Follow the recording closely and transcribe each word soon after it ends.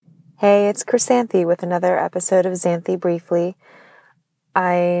Hey, it's Chrysanthi with another episode of Xanthi Briefly.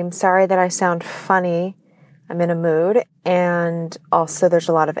 I'm sorry that I sound funny. I'm in a mood, and also there's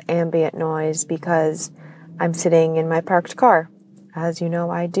a lot of ambient noise because I'm sitting in my parked car, as you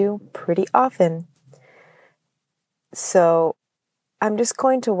know I do pretty often. So I'm just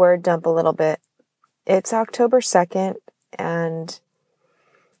going to word dump a little bit. It's October 2nd, and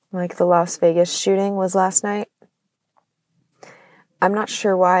the Las Vegas shooting was last night. I'm not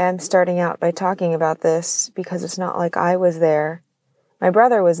sure why I'm starting out by talking about this because it's not like I was there. My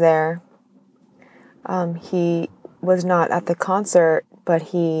brother was there. He was not at the concert, but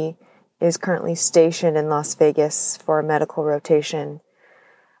he is currently stationed in Las Vegas for a medical rotation.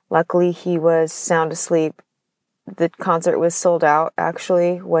 Luckily, he was sound asleep. The concert was sold out,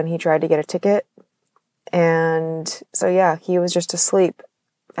 actually, when he tried to get a ticket. And so, yeah, he was just asleep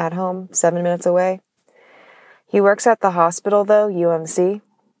at home, 7 minutes away. He works at the hospital, though, UMC,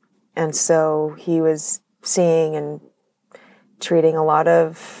 and so he was seeing and treating a lot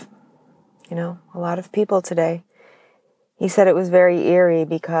of people today. He said it was very eerie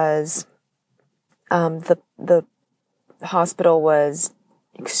because the hospital was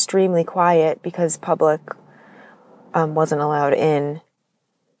extremely quiet because public wasn't allowed in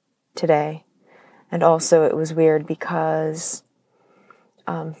today. And also it was weird because,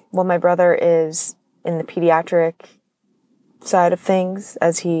 my brother is in the pediatric side of things,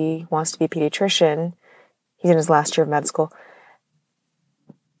 as he wants to be a pediatrician. He's in his last year of med school.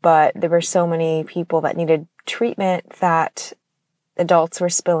 But there were so many people that needed treatment that adults were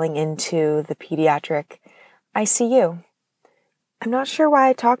spilling into the pediatric ICU. I'm not sure why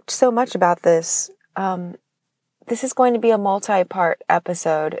I talked so much about this. This is going to be a multi-part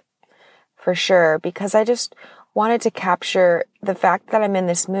episode for sure, because I just wanted to capture the fact that I'm in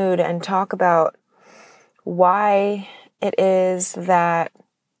this mood and talk about why it is that,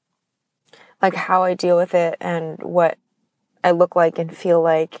 how I deal with it and what I look like and feel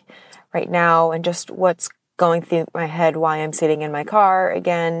like right now, and just what's going through my head, why I'm sitting in my car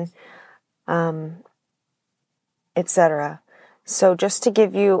again, etc. So just to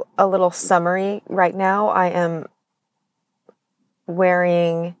give you a little summary, right now I am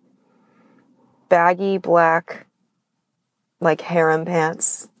wearing baggy black, harem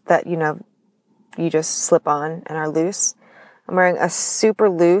pants that, you just slip on and are loose. I'm wearing a super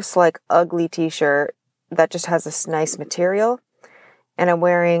loose, ugly t-shirt that just has this nice material. And I'm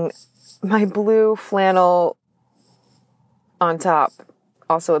wearing my blue flannel on top.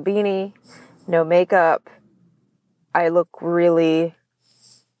 Also a beanie, no makeup. I look really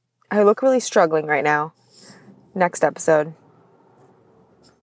struggling right now. Next episode.